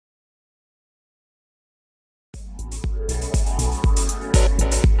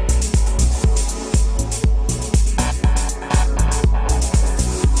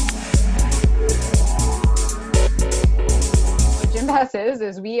GymPass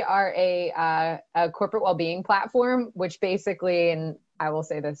is we are a corporate well-being platform, which basically, and I will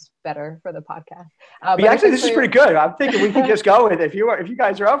say this better for the podcast. But actually, this is pretty good. I'm thinking we can just go with it. If you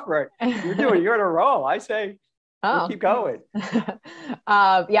guys are up for it, you're in a roll. I say we'll keep going.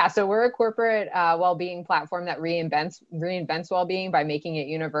 So we're a corporate well-being platform that reinvents well-being by making it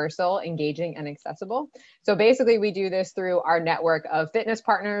universal, engaging, and accessible. So basically, we do this through our network of fitness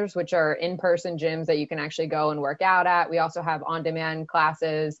partners, which are in-person gyms that you can actually go and work out at. We also have on-demand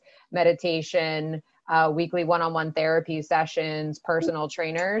classes, meditation, weekly one-on-one therapy sessions, personal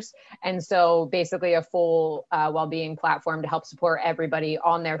trainers. And so basically a full well-being platform to help support everybody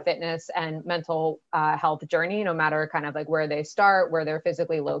on their fitness and mental health journey, no matter kind of like where they start, where they're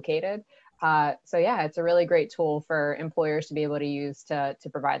physically located. It's a really great tool for employers to be able to use to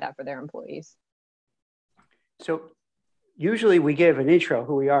provide that for their employees. So usually we give an intro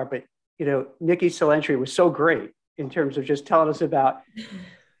who we are, but Nikki Salenetri was so great in terms of just telling us about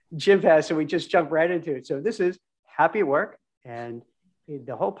GymPass, so we just jump right into it. So this is Happy at Work, and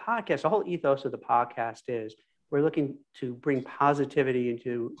the whole podcast, the whole ethos of the podcast is we're looking to bring positivity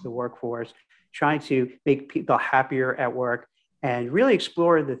into the workforce, trying to make people happier at work, and really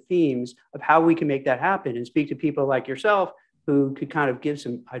explore the themes of how we can make that happen, and speak to people like yourself who could kind of give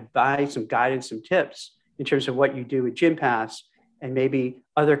some advice, some guidance, some tips in terms of what you do at GymPass, and maybe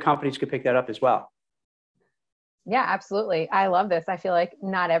other companies could pick that up as well. Yeah, absolutely. I love this. I feel like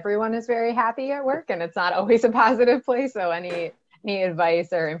not everyone is very happy at work, and it's not always a positive place. So any advice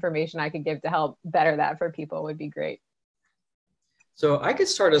or information I could give to help better that for people would be great. So I could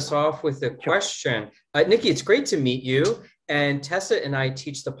start us off with a question. Nikki, it's great to meet you. And Tessa and I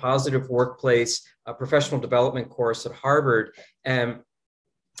teach the Positive Workplace Professional Development course at Harvard. And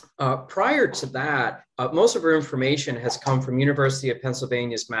prior to that, most of our information has come from University of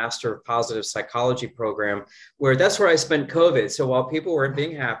Pennsylvania's Master of Positive Psychology program, that's where I spent COVID. So while people weren't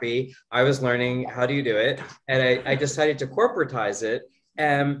being happy, I was learning how do you do it, and I decided to corporatize it.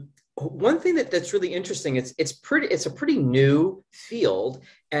 One thing that's really interesting, it's a pretty new field,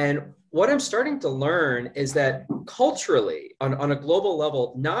 and what I'm starting to learn is that culturally, on a global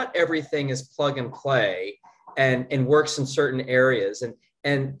level, not everything is plug and play and works in certain areas.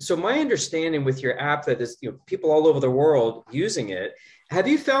 And so my understanding with your app that is, people all over the world using it, have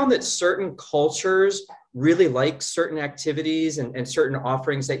you found that certain cultures really like certain activities and certain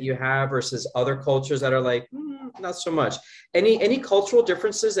offerings that you have versus other cultures that are like, not so much? Any cultural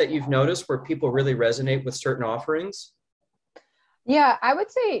differences that you've noticed where people really resonate with certain offerings? Yeah, I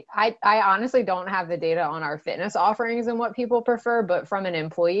would say I honestly don't have the data on our fitness offerings and what people prefer, but from an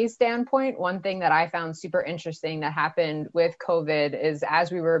employee standpoint, one thing that I found super interesting that happened with COVID is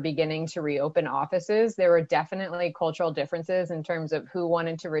as we were beginning to reopen offices, there were definitely cultural differences in terms of who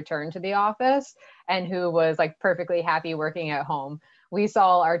wanted to return to the office and who was like perfectly happy working at home. We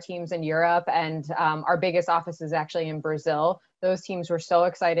saw our teams in Europe, and our biggest office is actually in Brazil. Those teams were so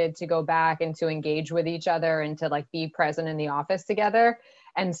excited to go back and to engage with each other and to like be present in the office together.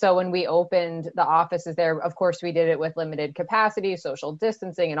 And so when we opened the offices there, of course, we did it with limited capacity, social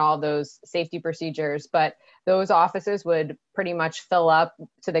distancing, and all those safety procedures. But those offices would pretty much fill up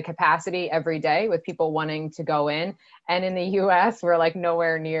to the capacity every day with people wanting to go in. And in the US, we're like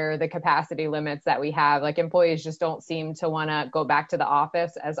nowhere near the capacity limits that we have. Like employees just don't seem to want to go back to the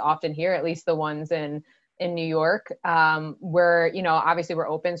office as often here, at least the ones in New York, where, obviously we're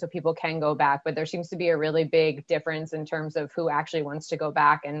open so people can go back, but there seems to be a really big difference in terms of who actually wants to go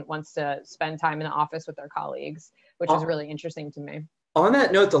back and wants to spend time in the office with their colleagues, which is really interesting to me. On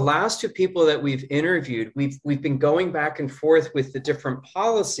that note, the last two people that we've interviewed, we've been going back and forth with the different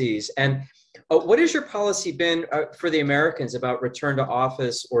policies. And what has your policy been for the Americans about return to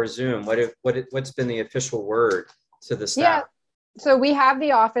office or Zoom? What's been the official word to the staff? Yeah. So we have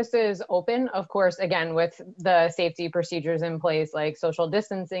the offices open, of course, again, with the safety procedures in place, like social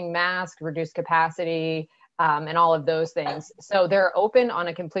distancing, mask, reduced capacity, and all of those things. So they're open on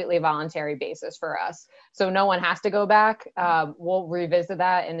a completely voluntary basis for us. So no one has to go back. We'll revisit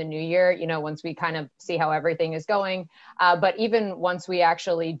that in the new year, once we kind of see how everything is going. But even once we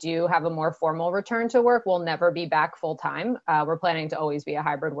actually do have a more formal return to work, we'll never be back full time. We're planning to always be a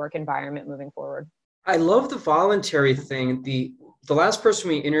hybrid work environment moving forward. I love the voluntary thing. The last person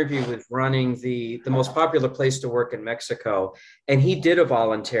we interviewed was running the most popular place to work in Mexico, and he did a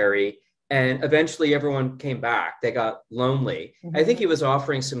voluntary, and eventually everyone came back. They got lonely. Mm-hmm. I think he was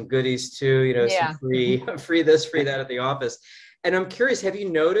offering some goodies too, some free this, free that at the office. And I'm curious, have you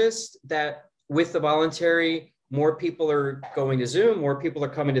noticed that with the voluntary, more people are going to Zoom, more people are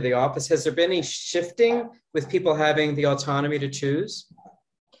coming to the office? Has there been any shifting with people having the autonomy to choose?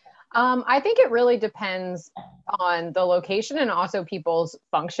 I think it really depends on the location and also people's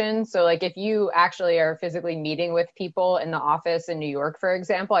functions. So, like, if you actually are physically meeting with people in the office in New York, for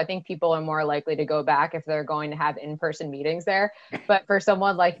example, I think people are more likely to go back if they're going to have in-person meetings there. But for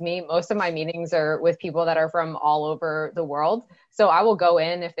someone like me, most of my meetings are with people that are from all over the world. So I will go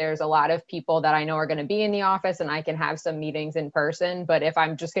in if there's a lot of people that I know are going to be in the office and I can have some meetings in person. But if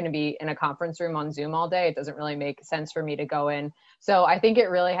I'm just going to be in a conference room on Zoom all day, it doesn't really make sense for me to go in. So I think it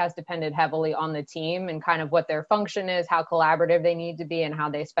really has depended heavily on the team and kind of what their function is, how collaborative they need to be, and how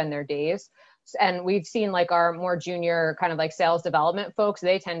they spend their days. And we've seen like our more junior kind of like sales development folks,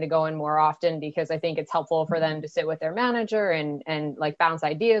 they tend to go in more often because I think it's helpful for them to sit with their manager and like bounce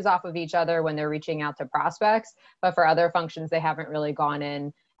ideas off of each other when they're reaching out to prospects. But for other functions, they haven't really gone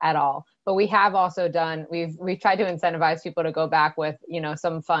in at all. But we have also done, we've tried to incentivize people to go back with, you know,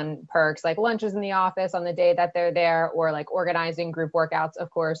 some fun perks like lunches in the office on the day that they're there, or like organizing group workouts, of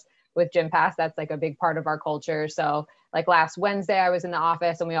course, with GymPass. That's like a big part of our culture. So like last Wednesday, I was in the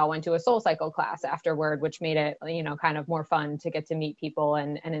office and we all went to a Soul Cycle class afterward, which made it, you know, kind of more fun to get to meet people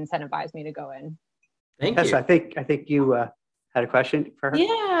and incentivize me to go in. Thank Yes, you. I think you had a question for her.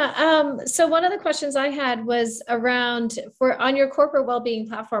 Yeah. So one of the questions I had was around on your corporate well-being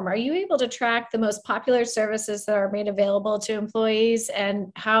platform, are you able to track the most popular services that are made available to employees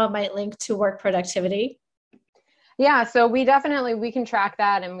and how it might link to work productivity? Yeah, so we can track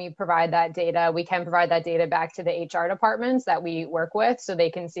that and we provide that data. We can provide that data back to the HR departments that we work with so they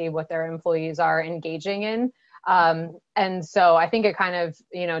can see what their employees are engaging in. And so I think it kind of,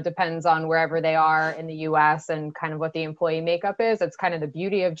 you know, depends on wherever they are in the US and kind of what the employee makeup is. It's kind of the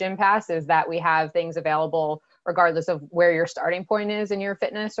beauty of GymPass is that we have things available regardless of where your starting point is in your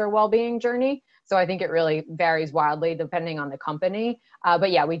fitness or well-being journey. So I think it really varies wildly depending on the company. But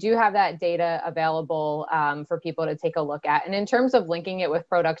yeah, we do have that data available for people to take a look at. And in terms of linking it with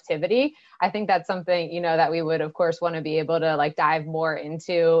productivity, I think that's something, you know, that we would, of course, want to be able to like dive more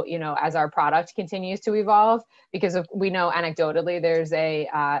into, you know, as our product continues to evolve, because we know anecdotally there's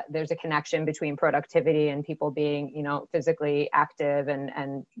a connection between productivity and people being, you know, physically active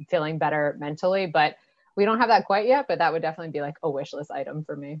and feeling better mentally. But we don't have that quite yet, but that would definitely be like a wish list item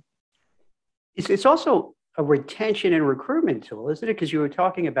for me. It's also a retention and recruitment tool, isn't it? Because you were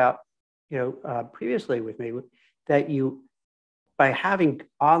talking about, you know, previously with me that you, by having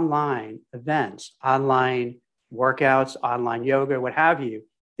online events, online workouts, online yoga, what have you,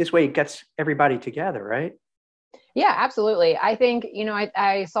 this way it gets everybody together, right? Yeah, absolutely. I think, you know,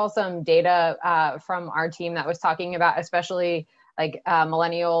 I saw some data from our team that was talking about, especially like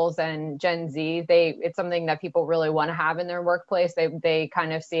millennials and Gen Z. It's something that people really want to have in their workplace. They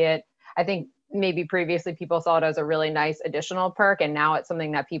kind of see it. I think maybe previously people saw it as a really nice additional perk, and now it's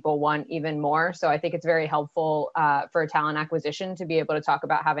something that people want even more. So I think it's very helpful for talent acquisition to be able to talk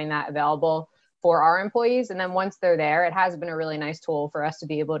about having that available for our employees. And then once they're there, it has been a really nice tool for us to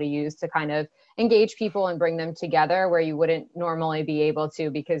be able to use to kind of engage people and bring them together where you wouldn't normally be able to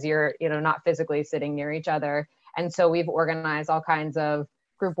because you're, you know, not physically sitting near each other. And so we've organized all kinds of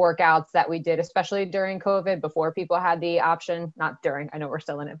group workouts that we did, especially during COVID, before people had the option, not during, I know we're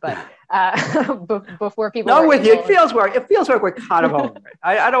still in it, but before people. No, with you, it feels like we're kind of over it.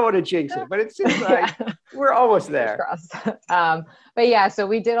 I don't want to jinx it, but it seems like we're almost there. But yeah, so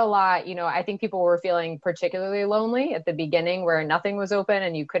we did a lot, you know, I think people were feeling particularly lonely at the beginning where nothing was open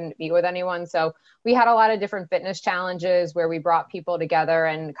and you couldn't meet with anyone. So we had a lot of different fitness challenges where we brought people together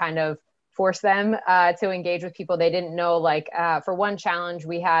and kind of force them to engage with people they didn't know. Like for one challenge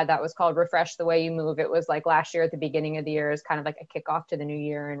we had that was called Refresh the Way You Move. It was like last year at the beginning of the year is kind of like a kickoff to the new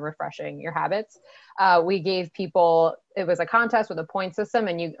year and refreshing your habits. We gave people, it was a contest with a point system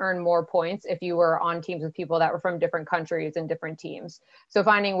and you earn more points if you were on teams with people that were from different countries and different teams. So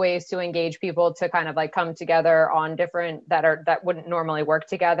finding ways to engage people to kind of like come together on different that wouldn't normally work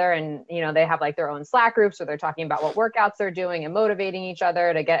together. And, you know, they have like their own Slack groups where they're talking about what workouts they're doing and motivating each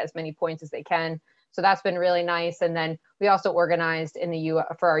other to get as many points as they can. So that's been really nice. And then we also organized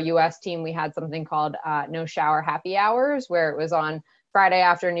for our US team, we had something called No Shower Happy Hours, where it was on Friday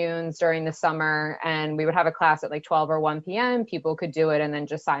afternoons during the summer, and we would have a class at like 12 or 1 p.m. People could do it and then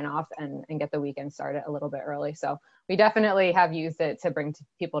just sign off and get the weekend started a little bit early. So we definitely have used it to bring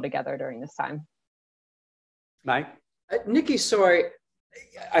people together during this time. Mike? Nikki, so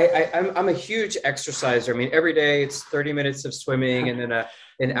I'm a huge exerciser. I mean, every day it's 30 minutes of swimming and then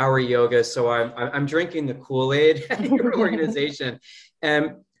an hour yoga. So I'm drinking the Kool-Aid at your organization.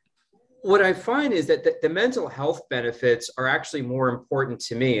 And what I find is that the mental health benefits are actually more important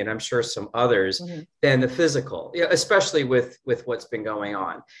to me, and I'm sure some others, than the physical, especially with what's been going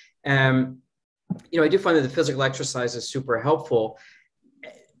on. You know, I do find that the physical exercise is super helpful.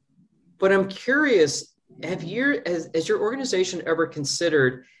 But I'm curious, has your organization ever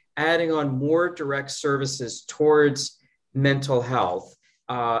considered adding on more direct services towards mental health?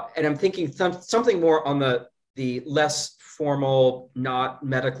 And I'm thinking something more on the less formal, not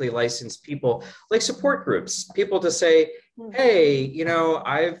medically licensed people, like support groups, people to say, hey,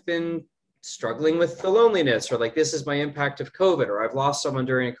 I've been struggling with the loneliness, or like, this is my impact of COVID, or I've lost someone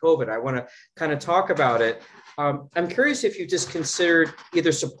during COVID. I want to kind of talk about it. I'm curious if you just considered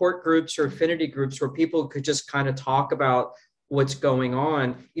either support groups or affinity groups where people could just kind of talk about what's going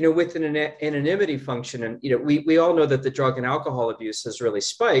on, with an anonymity function. And, we all know that the drug and alcohol abuse has really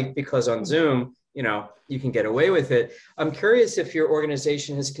spiked because on Zoom, you can get away with it. I'm curious if your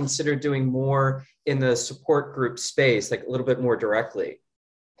organization has considered doing more in the support group space, like a little bit more directly.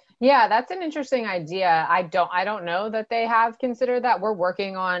 Yeah, that's an interesting idea. I don't know that they have considered that. We're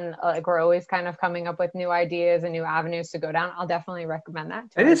working on, we're always kind of coming up with new ideas and new avenues to go down. I'll definitely recommend that.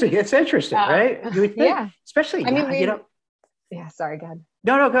 It's interesting, right? You would think, yeah. Especially, yeah, sorry, go ahead.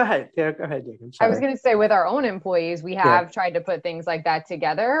 No, go ahead. Yeah, go ahead, Nikki. I was going to say, with our own employees, we have tried to put things like that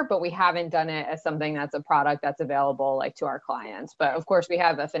together, but we haven't done it as something that's a product that's available like to our clients. But of course, we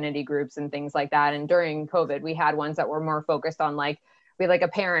have affinity groups and things like that. And during COVID, we had ones that were more focused on we had like a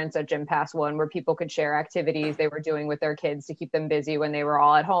parents at GymPass one where people could share activities they were doing with their kids to keep them busy when they were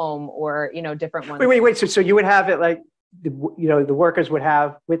all at home, or, different ones. Wait. So you would have it like, the workers would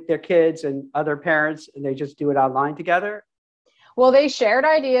have with their kids and other parents, and they just do it online together? Well, they shared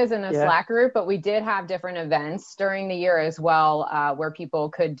ideas in a Slack group, but we did have different events during the year as well, where people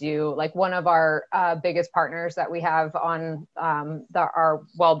could do, like, one of our biggest partners that we have on our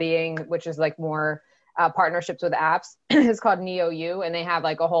well-being, which is like more partnerships with apps, is called NeoU, and they have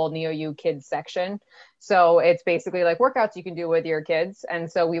like a whole NeoU kids section. So it's basically like workouts you can do with your kids.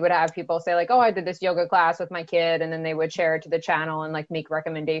 And so we would have people say like, oh, I did this yoga class with my kid, and then they would share it to the channel and like make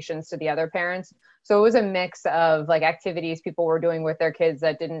recommendations to the other parents. So it was a mix of like activities people were doing with their kids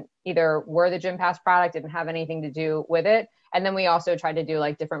that didn't either were the GymPass product, didn't have anything to do with it. And then we also tried to do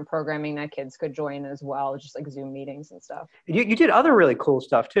like different programming that kids could join as well, just like Zoom meetings and stuff. You did other really cool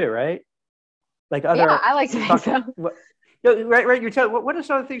stuff too, right? Like other. Yeah, I like to think so. Right. You're telling. What are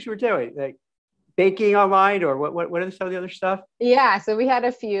some of the things you were doing? Like baking online, or what are some of the other stuff? Yeah, so we had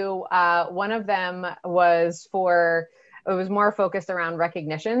a few. One of them was it was more focused around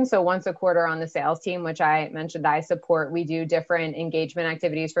recognition. So once a quarter on the sales team, which I mentioned I support, we do different engagement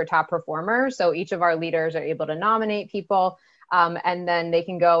activities for top performers. So each of our leaders are able to nominate people, and then they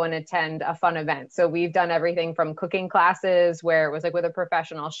can go and attend a fun event. So we've done everything from cooking classes where it was like with a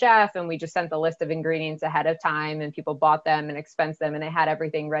professional chef, and we just sent the list of ingredients ahead of time and people bought them and expensed them, and they had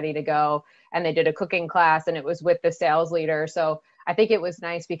everything ready to go. And they did a cooking class, and it was with the sales leader. So I think it was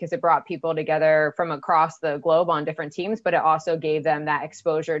nice because it brought people together from across the globe on different teams, but it also gave them that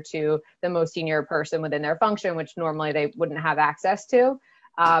exposure to the most senior person within their function, which normally they wouldn't have access to.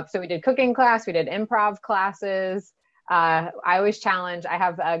 So we did cooking class, we did improv classes. I always challenge, I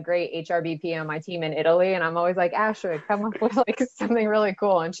have a great HRBP on my team in Italy, and I'm always like, Ashwood, come up with like something really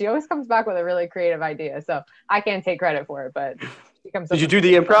cool. And she always comes back with a really creative idea. So I can't take credit for it, but did you do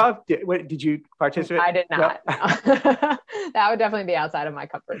the improv? Did you participate? I did not. No. That would definitely be outside of my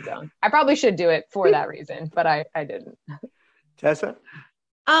comfort zone. I probably should do it for that reason, but I didn't. Tessa?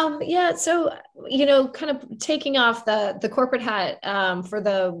 Yeah. So, kind of taking off the corporate hat for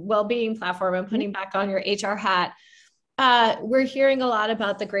the well-being platform and putting back on your HR hat. We're hearing a lot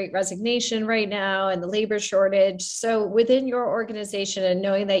about the Great Resignation right now and the labor shortage. So within your organization, and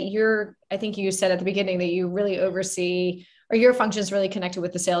knowing that I think you said at the beginning that you really oversee, or your function is really connected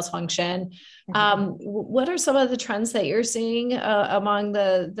with the sales function. What are some of the trends that you're seeing among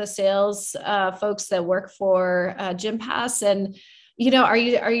the sales folks that work for GymPass? And, are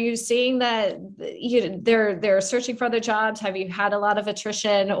you seeing that they're searching for other jobs? Have you had a lot of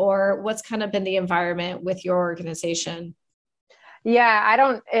attrition, or what's kind of been the environment with your organization?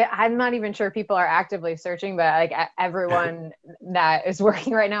 Yeah, I'm not even sure people are actively searching, but like everyone that is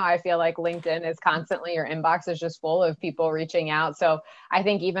working right now, I feel like LinkedIn is constantly, your inbox is just full of people reaching out. So I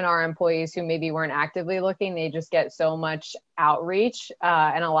think even our employees who maybe weren't actively looking, they just get so much outreach.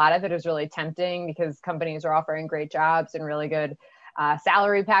 And a lot of it is really tempting because companies are offering great jobs and really good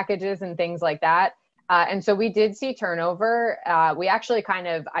salary packages and things like that. And so we did see turnover. We actually kind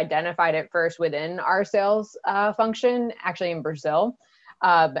of identified it first within our sales function, actually in Brazil.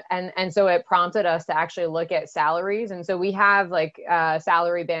 And so it prompted us to actually look at salaries. And so we have like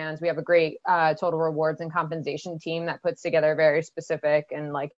salary bands. We have a great total rewards and compensation team that puts together very specific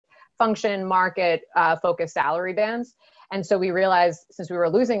and like function market focused salary bands. And so we realized, since we were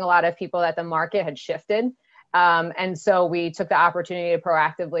losing a lot of people, that the market had shifted. And so we took the opportunity to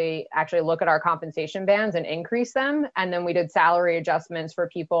proactively actually look at our compensation bands and increase them. And then we did salary adjustments for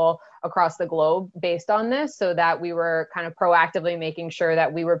people across the globe based on this, so that we were kind of proactively making sure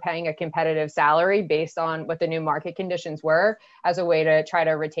that we were paying a competitive salary based on what the new market conditions were, as a way to try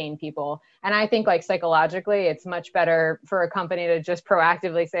to retain people. And I think, like, psychologically, it's much better for a company to just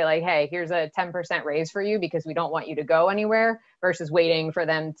proactively say, like, hey, here's a 10% raise for you because we don't want you to go anywhere, versus waiting for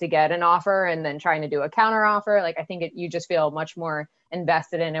them to get an offer and then trying to do a counter offer. Like, I think you just feel much more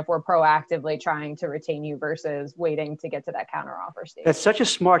invested in if we're proactively trying to retain you versus waiting to get to that counter offer stage. That's such a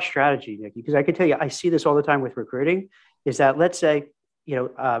smart strategy, Nikki, because I can tell you, I see this all the time with recruiting, is that, let's say,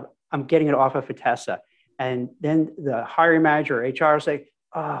 I'm getting an offer for Tessa, and then the hiring manager or HR will say,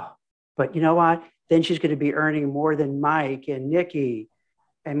 oh, but you know what? Then she's going to be earning more than Mike and Nikki.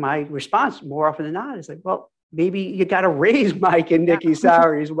 And my response more often than not is like, well, maybe you got to raise Mike and Nikki's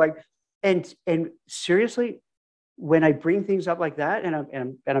salaries. Like, and seriously, when I bring things up like that,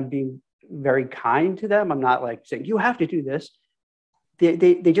 and I'm being very kind to them, I'm not like saying you have to do this.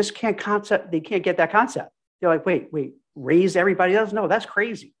 They just can't concept. They can't get that concept. They're like, wait, raise everybody else? No, that's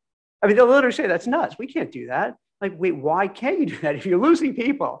crazy. I mean, they'll literally say that's nuts. We can't do that. Like, wait, why can't you do that? If you're losing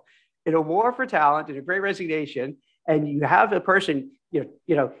people in a war for talent, in a great resignation, and you have a person,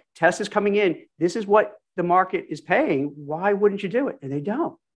 Tess is coming in, this is what the market is paying, why wouldn't you do it? And they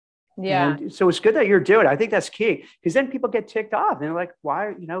don't. Yeah. And so it's good that you're doing it. I think that's key, because then people get ticked off and they're like,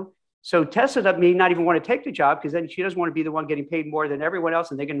 why, so Tessa may not even want to take the job, because then she doesn't want to be the one getting paid more than everyone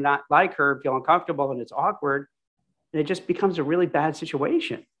else, and they're going to not like her, feel uncomfortable, and it's awkward. And it just becomes a really bad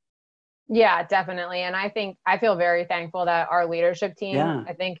situation. Yeah, definitely. And I feel very thankful that our leadership team,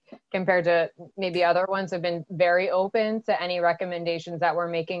 I think, compared to maybe other ones, have been very open to any recommendations that we're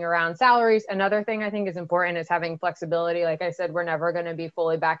making around salaries. Another thing I think is important is having flexibility. Like I said, we're never going to be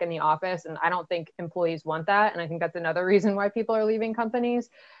fully back in the office, and I don't think employees want that. And I think that's another reason why people are leaving companies.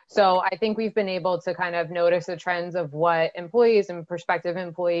 So I think we've been able to kind of notice the trends of what employees and prospective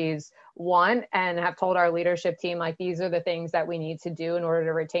employees want, and have told our leadership team, like, these are the things that we need to do in order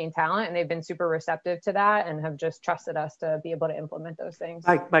to retain talent. And they've been super receptive to that and have just trusted us to be able to implement those things.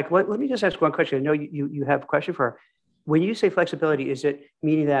 Mike, let me just ask one question. I know you have a question for her. When you say flexibility, is it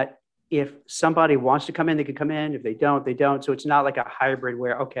meaning that if somebody wants to come in, they can come in? If they don't, they don't. So it's not like a hybrid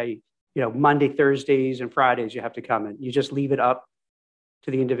where, okay, Monday, Thursdays, and Fridays, you have to come in. You just leave it up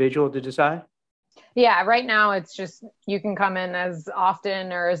to the individual to decide? Yeah, right now it's just, you can come in as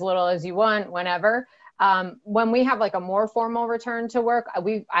often or as little as you want, whenever. When we have like a more formal return to work,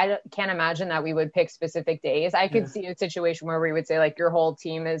 I can't imagine that we would pick specific days. I could see a situation where we would say, like, your whole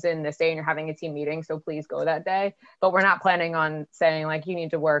team is in this day and you're having a team meeting, so please go that day. But we're not planning on saying, like, you need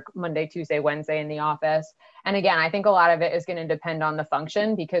to work Monday, Tuesday, Wednesday in the office. And again, I think a lot of it is going to depend on the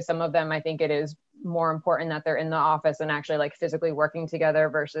function, because some of them, I think it is more important that they're in the office and actually like physically working together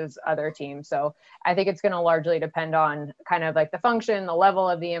versus other teams. So I think it's going to largely depend on kind of like the function, the level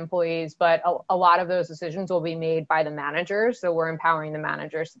of the employees, but a lot of those decisions will be made by the managers. So we're empowering the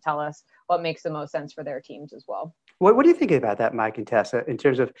managers to tell us what makes the most sense for their teams as well. What do you think about that, Mike and Tessa, in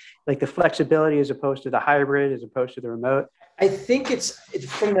terms of like the flexibility as opposed to the hybrid, as opposed to the remote? I think it's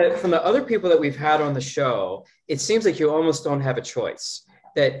from the other people that we've had on the show, it seems like you almost don't have a choice.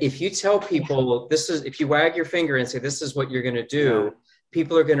 That if you tell people if you wag your finger and say, this is what you're going to do,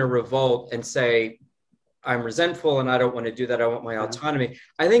 people are going to revolt and say, I'm resentful and I don't want to do that. I want my autonomy.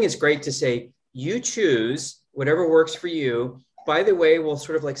 I think it's great to say, you choose whatever works for you. By the way, we'll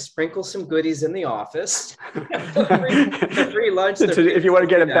sort of like sprinkle some goodies in the office. the free lunch. If you want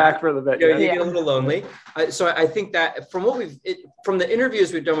to get it back for a little bit. You get a little lonely. So I think that from from the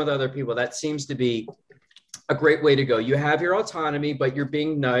interviews we've done with other people, that seems to be a great way to go. You have your autonomy, but you're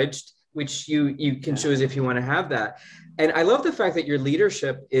being nudged, which you can choose if you want to have that. And I love the fact that your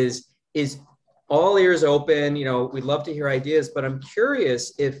leadership is all ears open. We'd love to hear ideas, but I'm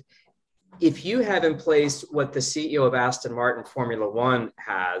curious if you have in place what the CEO of Aston Martin Formula One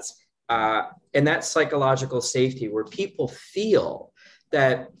has, and that psychological safety where people feel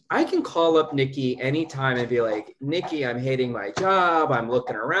that I can call up Nikki anytime and be like, Nikki, I'm hating my job. I'm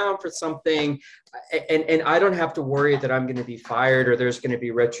looking around for something. And I don't have to worry that I'm going to be fired or there's going to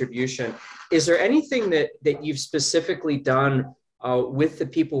be retribution. Is there anything that you've specifically done with the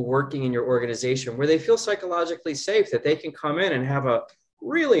people working in your organization where they feel psychologically safe, that they can come in and have a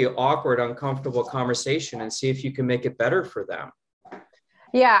really awkward, uncomfortable conversation and see if you can make it better for them?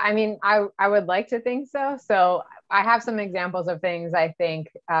 Yeah, I mean, I would like to think so. So I have some examples of things I think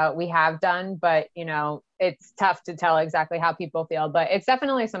we have done, but, it's tough to tell exactly how people feel. But it's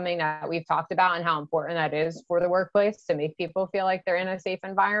definitely something that we've talked about and how important that is for the workplace to make people feel like they're in a safe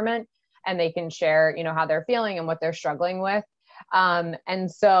environment. and they can share, how they're feeling and what they're struggling with.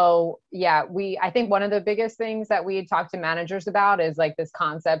 And so, yeah, I think one of the biggest things that we talk to managers about is like this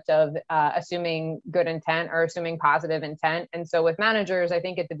concept of assuming good intent or assuming positive intent. And so with managers, I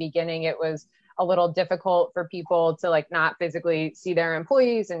think at the beginning, it was a little difficult for people to like not physically see their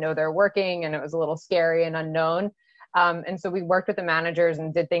employees and know they're working. And it was a little scary and unknown. And so we worked with the managers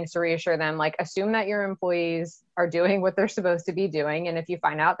and did things to reassure them, like assume that your employees are doing what they're supposed to be doing. And if you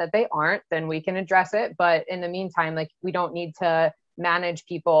find out that they aren't, then we can address it. But in the meantime, like we don't need to manage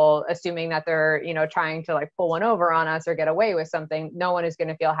people assuming that they're, trying to like pull one over on us or get away with something. No one is going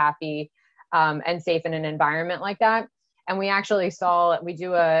to feel happy and safe in an environment like that. And we actually we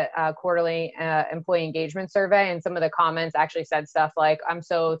do a quarterly employee engagement survey, and some of the comments actually said stuff like, I'm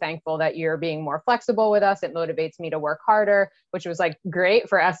so thankful that you're being more flexible with us. It motivates me to work harder, which was like great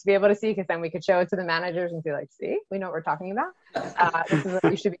for us to be able to see, because then we could show it to the managers and be like, see, we know what we're talking about. This is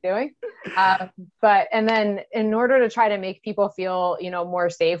what you should be doing. And then in order to try to make people feel, more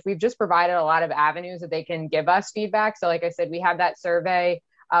safe, we've just provided a lot of avenues that they can give us feedback. So like I said, we have that survey,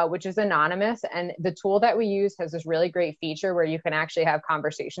 which is anonymous. And the tool that we use has this really great feature where you can actually have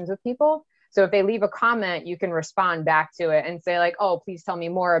conversations with people. So if they leave a comment, you can respond back to it and say like, oh, please tell me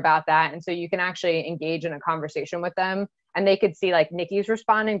more about that. And so you can actually engage in a conversation with them, and they could see like Nikki's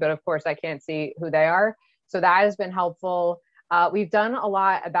responding, but of course I can't see who they are. So that has been helpful. We've done a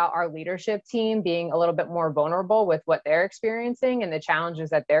lot about our leadership team being a little bit more vulnerable with what they're experiencing and the challenges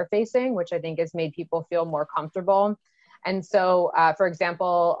that they're facing, which I think has made people feel more comfortable. And so, for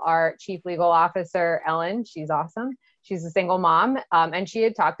example, our chief legal officer, Ellen, she's awesome. She's a single mom. And she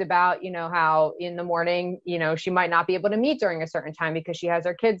had talked about, how in the morning, she might not be able to meet during a certain time because she has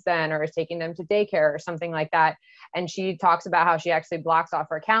her kids then, or is taking them to daycare or something like that. And she talks about how she actually blocks off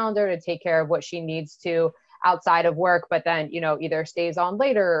her calendar to take care of what she needs to outside of work, but then, either stays on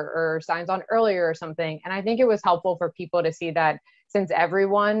later or signs on earlier or something. And I think it was helpful for people to see that since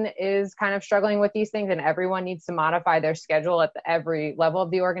everyone is kind of struggling with these things and everyone needs to modify their schedule at every level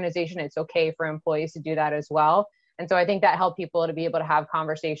of the organization, it's okay for employees to do that as well. And so I think that helped people to be able to have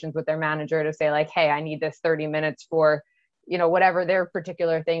conversations with their manager to say like, hey, I need this 30 minutes for, whatever their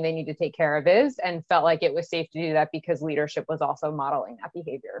particular thing they need to take care of is, and felt like it was safe to do that because leadership was also modeling that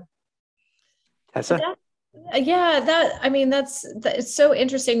behavior. Tessa? Yeah, that's it's so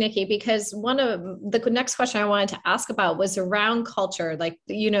interesting, Nikki, because one of the next question I wanted to ask about was around culture, like,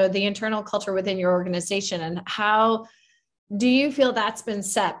 the internal culture within your organization, and how do you feel that's been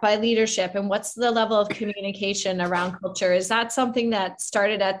set by leadership, and what's the level of communication around culture? Is that something that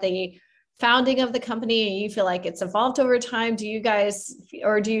started at the founding of the company and you feel like it's evolved over time? Do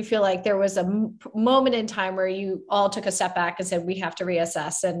you feel like there was a moment in time where you all took a step back and said, we have to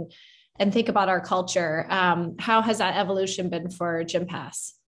reassess and think about our culture? How has that evolution been for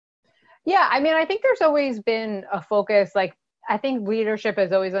GymPass? Yeah, I think there's always been a focus. Like, I think leadership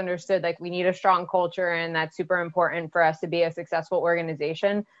has always understood, like, we need a strong culture, and that's super important for us to be a successful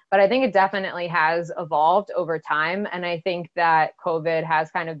organization. But I think it definitely has evolved over time. And I think that COVID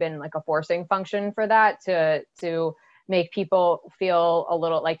has kind of been like a forcing function for that to make people feel a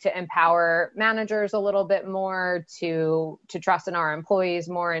little like, to empower managers a little bit more, to trust in our employees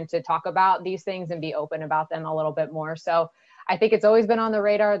more, and to talk about these things and be open about them a little bit more. So I think it's always been on the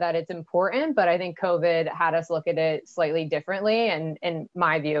radar that it's important, but I think COVID had us look at it slightly differently, and in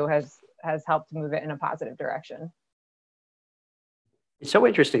my view has helped move it in a positive direction. It's so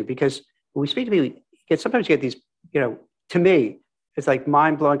interesting because when we speak to people, sometimes you get these, to me, it's like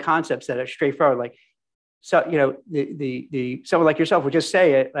mind-blowing concepts that are straightforward. Like, so, the someone like yourself would just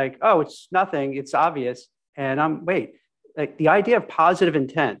say it like, oh, it's nothing, it's obvious. And like the idea of positive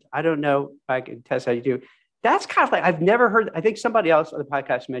intent, I don't know if I can test how you do. That's kind of like, I've never heard, I think somebody else on the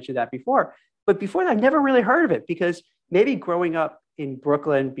podcast mentioned that before, but before that, I've never really heard of it, because maybe growing up in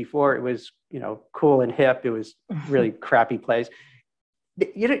Brooklyn before it was, cool and hip, it was really crappy place.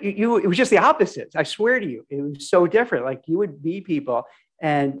 It was just the opposite. I swear to you, it was so different. Like, you would meet people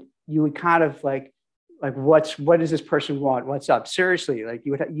and you would kind of like, what does this person want? What's up? Seriously, like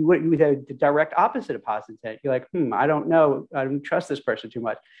you would have the direct opposite of positive intent. You're like, I don't know. I don't trust this person too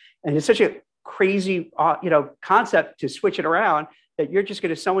much. And it's such a crazy, concept to switch it around, that you're just going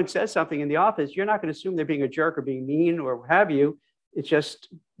to, someone says something in the office, you're not going to assume they're being a jerk or being mean or what have you. It's just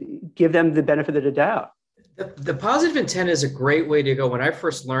give them the benefit of the doubt. The positive intent is a great way to go. When I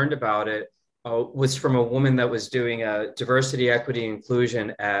first learned about it, was from a woman that was doing a diversity, equity,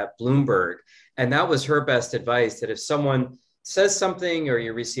 inclusion at Bloomberg. And that was her best advice, that if someone says something or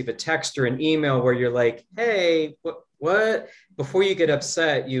you receive a text or an email where you're like, hey, what? Before you get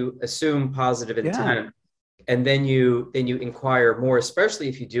upset, you assume positive intent. and then you inquire more, especially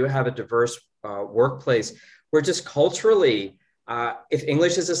if you do have a diverse workplace, where just culturally, if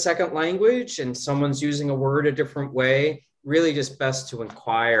English is a second language and someone's using a word a different way, really just best to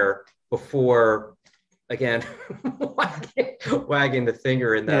inquire before, again, wagging the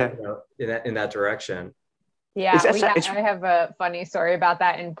finger in that, in that direction. Yeah, I have a funny story about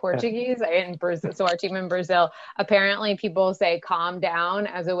that in Portuguese in Brazil. So our team in Brazil, apparently people say calm down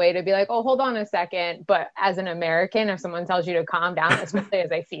as a way to be like, oh, hold on a second. But as an American, if someone tells you to calm down, especially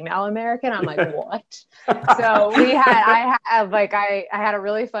as a female American, I'm like, what? So I had a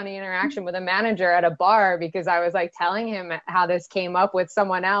really funny interaction with a manager at a bar because I was like telling him how this came up with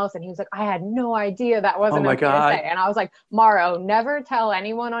someone else. And he was like, I had no idea that wasn't okay to say. And I was like, Mauro, never tell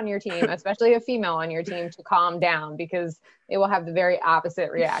anyone on your team, especially a female on your team, to calm down, because it will have the very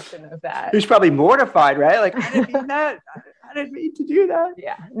opposite reaction of that. He's probably mortified, right? Like, I didn't mean that. I didn't mean to do that.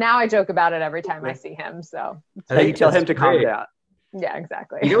 Yeah. Now I joke about it every time I see him. So you tell him to calm down. Yeah,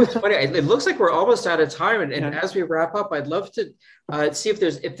 exactly. You know, it's funny. It looks like we're almost out of time. And as we wrap up, I'd love to see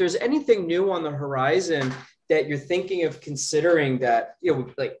if there's anything new on the horizon that you're thinking of considering that, you know,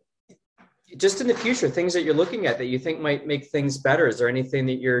 like, just in the future, things that you're looking at that you think might make things better. Is there anything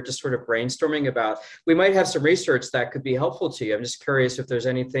that you're just sort of brainstorming about? We might have some research that could be helpful to you. I'm just curious if there's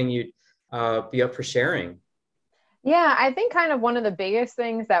anything you'd be up for sharing. Yeah, I think kind of one of the biggest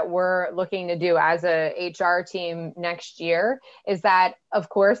things that we're looking to do as a HR team next year is that, of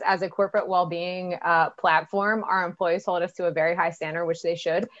course, as a corporate well-being platform, our employees hold us to a very high standard, which they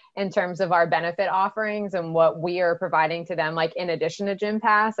should, in terms of our benefit offerings and what we are providing to them, like in addition to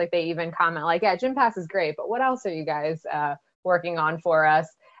GymPass. Like they even comment like, yeah, GymPass is great, but what else are you guys working on for us?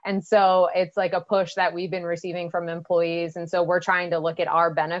 And so it's like a push that we've been receiving from employees. And so we're trying to look at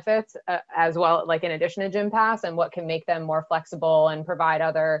our benefits as well, like in addition to GymPass, and what can make them more flexible and provide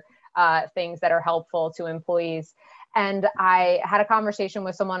other things that are helpful to employees. And I had a conversation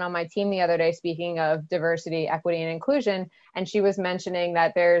with someone on my team the other day, speaking of diversity, equity, and inclusion. And she was mentioning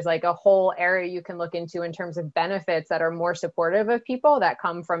that there's like a whole area you can look into in terms of benefits that are more supportive of people that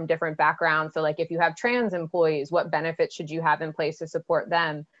come from different backgrounds. So like if you have trans employees, what benefits should you have in place to support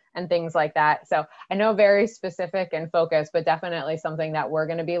them and things like that. So I know very specific and focused, but definitely something that we're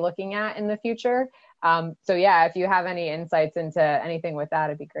going to be looking at in the future. So yeah, if you have any insights into anything with that,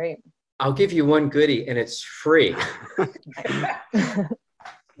 it'd be great. I'll give you one goodie, and it's free.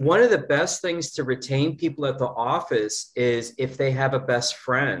 One of the best things to retain people at the office is if they have a best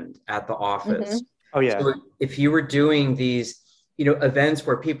friend at the office. Mm-hmm. Oh yeah. So if you were doing these, you know, events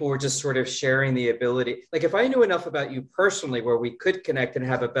where people were just sort of sharing the ability, like if I knew enough about you personally where we could connect and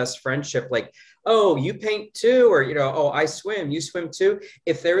have a best friendship, like, oh, you paint too, or, you know, oh, I swim, you swim too.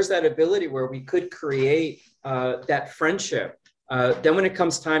 If there was that ability where we could create that friendship, then when it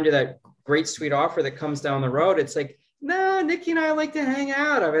comes time to that great sweet offer that comes down the road, it's like, no, Nikki and I like to hang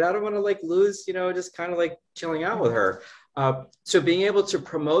out. I mean, I don't want to like lose, you know, just kind of like chilling out with her. So being able to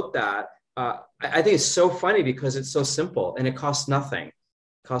promote that, I think it's so funny because it's so simple and it costs nothing.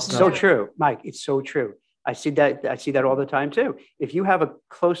 So true, Mike. It's so true. I see that all the time too. If you have a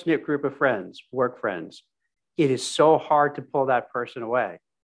close-knit group of friends, work friends, it is so hard to pull that person away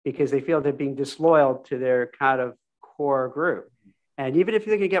because they feel they're being disloyal to their kind of core group. And even if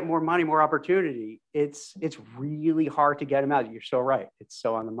they can get more money, more opportunity, it's really hard to get them out. You're so right. It's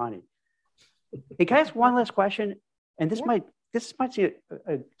so on the money. Hey, can I ask one last question? And this might seem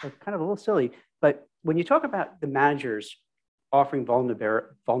a kind of a little silly, but when you talk about the managers offering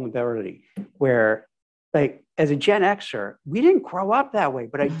vulnerability, where like as a Gen Xer, we didn't grow up that way,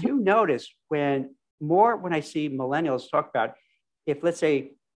 but I do notice when I see millennials talk about, if let's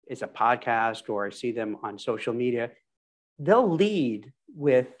say it's a podcast or I see them on social media, they'll lead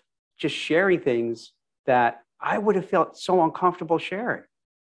with just sharing things that I would have felt so uncomfortable sharing.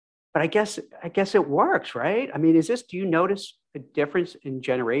 But I guess it works, right? I mean, do you notice a difference in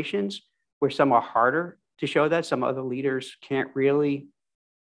generations where some are harder to show that, some other leaders can't really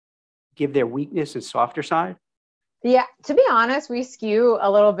give their weakness and softer side? Yeah, to be honest, we skew a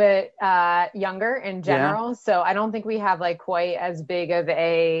little bit younger in general. Yeah. So I don't think we have like quite as big of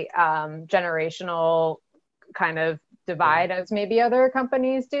a generational kind of divide as maybe other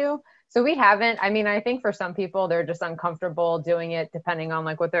companies do. So we haven't, I mean, I think for some people, they're just uncomfortable doing it depending on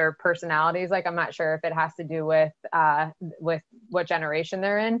like what their personality is like. I'm not sure if it has to do with what generation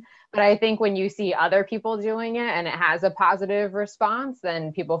they're in, but I think when you see other people doing it and it has a positive response,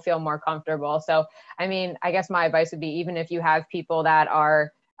 then people feel more comfortable. So, I mean, I guess my advice would be, even if you have people that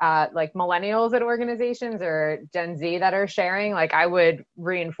are like millennials at organizations or Gen Z that are sharing, like I would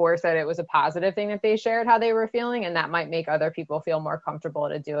reinforce that it was a positive thing that they shared how they were feeling, and that might make other people feel more comfortable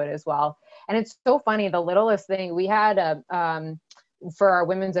to do it as well. And it's so funny, the littlest thing we had for our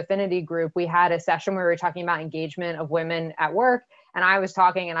women's affinity group, we had a session where we were talking about engagement of women at work. And I was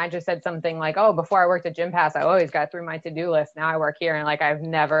talking and I just said something like, oh, before I worked at GymPass, I always got through my to-do list. Now I work here. And like, I've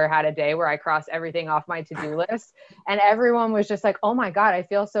never had a day where I cross everything off my to-do list. And everyone was just like, oh my God, I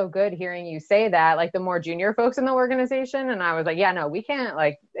feel so good hearing you say that. Like the more junior folks in the organization. And I was like, yeah, no, we can't,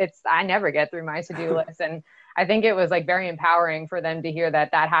 like, I never get through my to-do list. And I think it was like very empowering for them to hear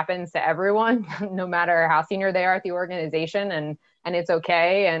that that happens to everyone, no matter how senior they are at the organization, and it's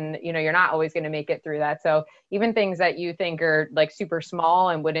okay. And, you know, you're not always going to make it through that. So even things that you think are like super small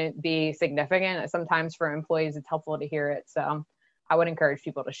and wouldn't be significant, sometimes for employees, it's helpful to hear it. So I would encourage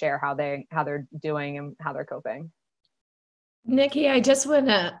people to share how they're doing and how they're coping. Nikki, I just want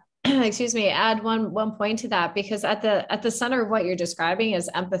to excuse me, add one point to that, because at the center of what you're describing is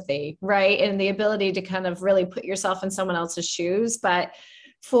empathy, right? And the ability to kind of really put yourself in someone else's shoes. But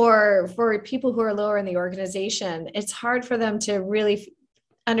for people who are lower in the organization, it's hard for them to really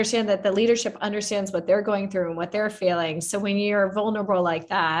understand that the leadership understands what they're going through and what they're feeling. So when you're vulnerable like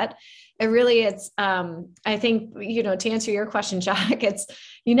that, it's I think, you know, to answer your question, Jack,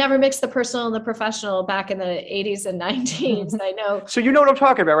 you never mix the personal and the professional back in the 80s and 90s. I know. So you know what I'm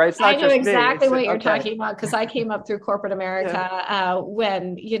talking about, right? It's not I know just exactly me. what you're talking about, because I came up through corporate America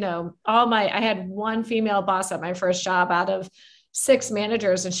when, you know, I had one female boss at my first job out of 6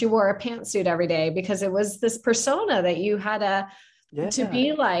 managers, and she wore a pantsuit every day because it was this persona that you had to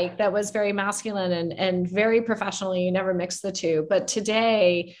be like, that was very masculine and very professional. You never mix the two. But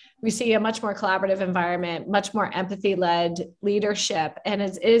today we see a much more collaborative environment, much more empathy-led leadership. And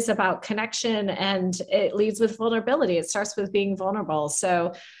it is about connection, and it leads with vulnerability. It starts with being vulnerable.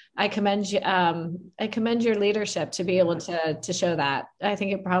 So I commend you. I commend your leadership to be able to show that. I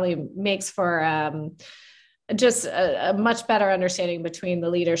think it probably makes for just a much better understanding between the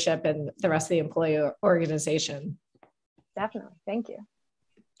leadership and the rest of the employee organization. Definitely. Thank you.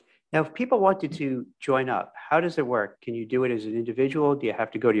 Now, if people wanted to join up, how does it work? Can you do it as an individual? Do you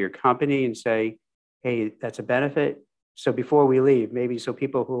have to go to your company and say, hey, that's a benefit? So before we leave, maybe so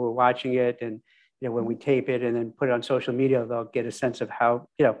people who are watching it and, you know, when we tape it and then put it on social media, they'll get a sense of how,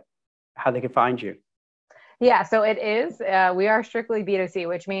 you know, how they can find you. Yeah, so it is. We are strictly B2C,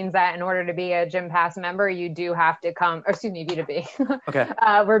 which means that in order to be a GymPass member, you do have to come, or excuse me, B2B. Okay.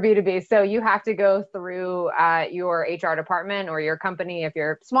 We're B2B. So you have to go through your HR department or your company. If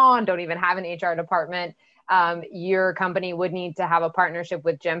you're small and don't even have an HR department, your company would need to have a partnership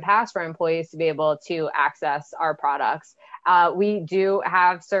with GymPass for employees to be able to access our products. We do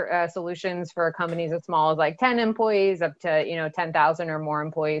have solutions for companies as small as like 10 employees up to, you know, 10,000 or more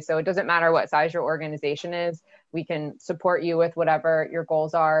employees. So it doesn't matter what size your organization is. We can support you with whatever your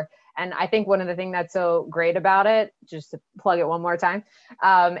goals are. And I think one of the things that's so great about it, just to plug it one more time,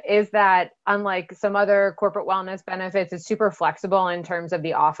 is that unlike some other corporate wellness benefits, it's super flexible in terms of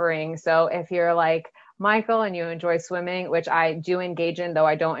the offering. So if you're like Michael and you enjoy swimming, which I do engage in, though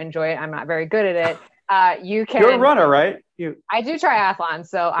I don't enjoy it, I'm not very good at it. You can. You're a runner, right? I do triathlon.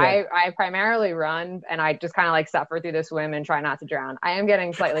 So yeah. I primarily run, and I just kind of like suffer through the swim and try not to drown. I am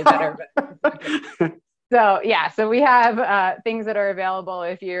getting slightly better. But so yeah, so we have things that are available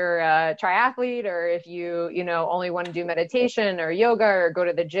if you're a triathlete, or if you only want to do meditation or yoga or go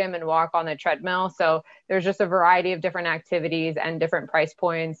to the gym and walk on the treadmill. So there's just a variety of different activities and different price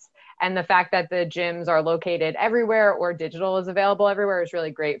points. And the fact that the gyms are located everywhere or digital is available everywhere is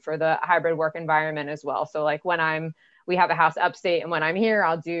really great for the hybrid work environment as well. So like when we have a house upstate, and when I'm here,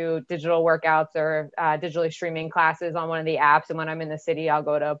 I'll do digital workouts or digitally streaming classes on one of the apps. And when I'm in the city, I'll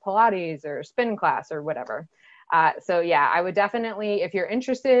go to Pilates or spin class or whatever. So yeah, I would definitely, if you're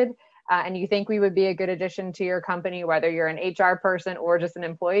interested and you think we would be a good addition to your company, whether you're an HR person or just an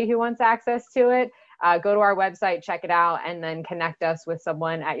employee who wants access to it, go to our website, check it out, and then connect us with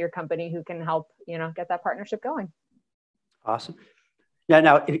someone at your company who can help, get that partnership going. Awesome. Yeah.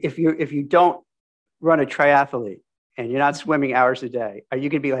 Now, if you don't run a triathlete and you're not swimming hours a day, are you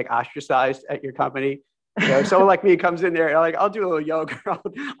going to be like ostracized at your company? Someone like me comes in there and like, I'll do a little yoga.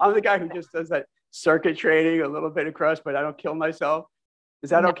 I'm the guy who just does that circuit training, a little bit of CrossFit, but I don't kill myself. Is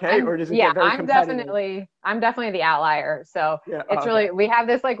that okay? Or does it get very competitive? I'm definitely the outlier. So it's really, we have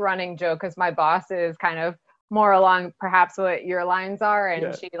this like running joke because my boss is kind of more along perhaps what your lines are.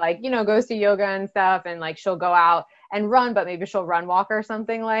 And she like, goes to yoga and stuff, and like, she'll go out and run, but maybe she'll run walk or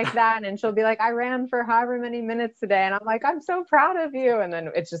something like that. And she'll be like, I ran for however many minutes today. And I'm like, I'm so proud of you. And then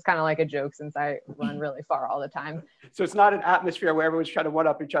it's just kind of like a joke since I run really far all the time. So it's not an atmosphere where everyone's trying to one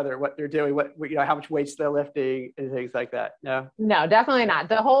up each other, what they're doing, what how much weights they're lifting and things like that. No, definitely not.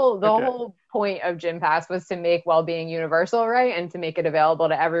 The whole point of GymPass was to make well-being universal, right? And to make it available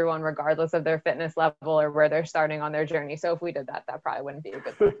to everyone, regardless of their fitness level or where they're starting on their journey. So if we did that, that probably wouldn't be a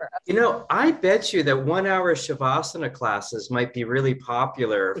good thing for us. I bet you that 1 hour Shavasana classes might be really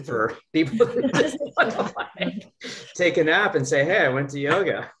popular for people who just want to take a nap and say, hey, I went to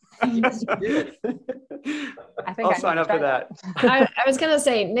yoga. I think I'll sign up for that. I was going to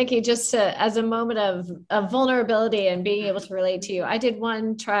say, Nikki, just as a moment of vulnerability and being able to relate to you, I did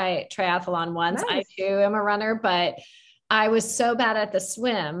one triathlon once. Nice. I too am a runner, but I was so bad at the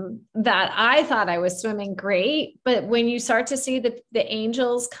swim that I thought I was swimming great. But when you start to see the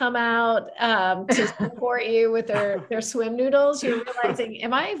angels come out to support you with their swim noodles, you're realizing,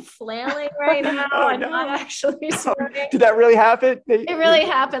 am I flailing right now? I'm not actually swimming. Did that really happen? It really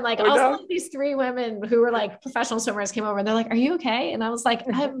happened. Like these 3 women who were like professional swimmers came over and they're like, are you okay? And I was like,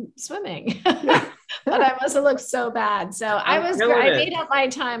 I'm swimming. But I must have looked so bad. So I made up my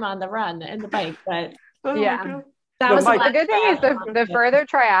time on the run and the bike, but yeah. That was the good thing is the further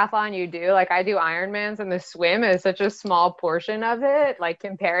triathlon you do, like I do Ironmans, and the swim is such a small portion of it. Like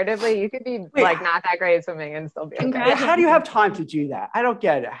comparatively, you could be like not that great at swimming and still be okay. How do you have time to do that? I don't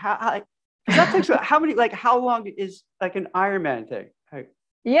get it. How that takes how long is like an Ironman thing?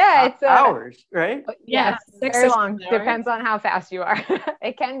 It's hours, right? Yeah, very long. Depends on how fast you are.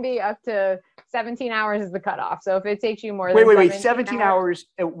 It can be up to 17 hours is the cutoff. So if it takes you more than 17 hours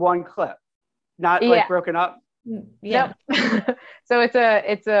at one clip, not like broken up. Yeah. Nope. So it's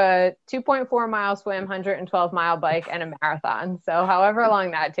a 2.4 mile swim, 112 mile bike, and a marathon. So however long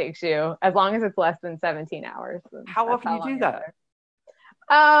that takes you, as long as it's less than 17 hours. How often do you do that?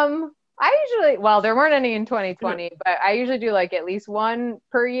 I usually, there weren't any in 2020, but I usually do like at least one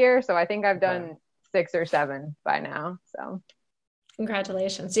per year. So I think I've done 6 or 7 by now. So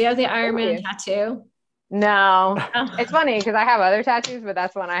congratulations. Do you have the Ironman tattoo? No. It's funny because I have other tattoos, but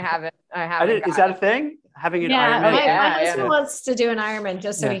that's one I haven't. Is that a thing? Having an Ironman? My husband wants to do an Ironman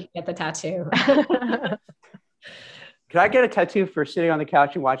just so he can get the tattoo. Can I get a tattoo for sitting on the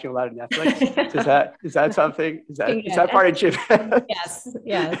couch and watching a lot of Netflix? Is that something? Is that part of GymPass?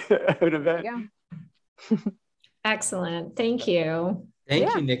 Yes. An event. Yeah. Excellent. Thank you.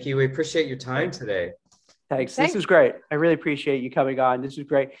 Thank you, Nikki. We appreciate your time today. Thanks. This is great. I really appreciate you coming on. This is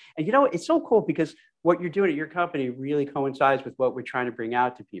great. And it's so cool because what you're doing at your company really coincides with what we're trying to bring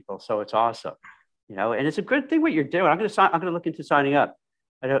out to people. So it's awesome. And it's a good thing what you're doing. I'm going to look into signing up.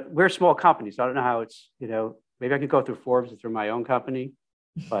 We're a small company, so I don't know how it's, maybe I could go through Forbes or through my own company,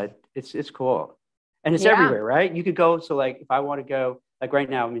 but it's cool. And it's everywhere, right? You could go. So like, if I want to go, like right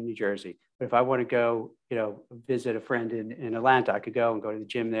now I'm in New Jersey, but if I want to go, visit a friend in Atlanta, I could go and go to the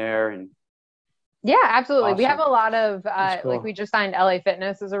gym there. And yeah, absolutely. Awesome. We have a lot of, cool. like we just signed LA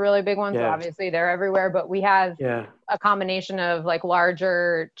Fitness is a really big one. So obviously they're everywhere, but we have a combination of like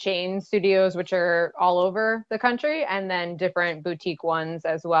larger chain studios, which are all over the country, and then different boutique ones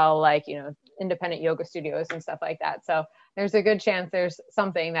as well, like, independent yoga studios and stuff like that. So there's a good chance there's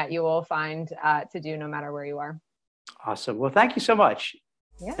something that you will find to do no matter where you are. Awesome. Well, thank you so much.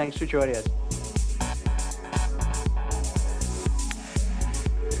 Yeah. Thanks for joining us.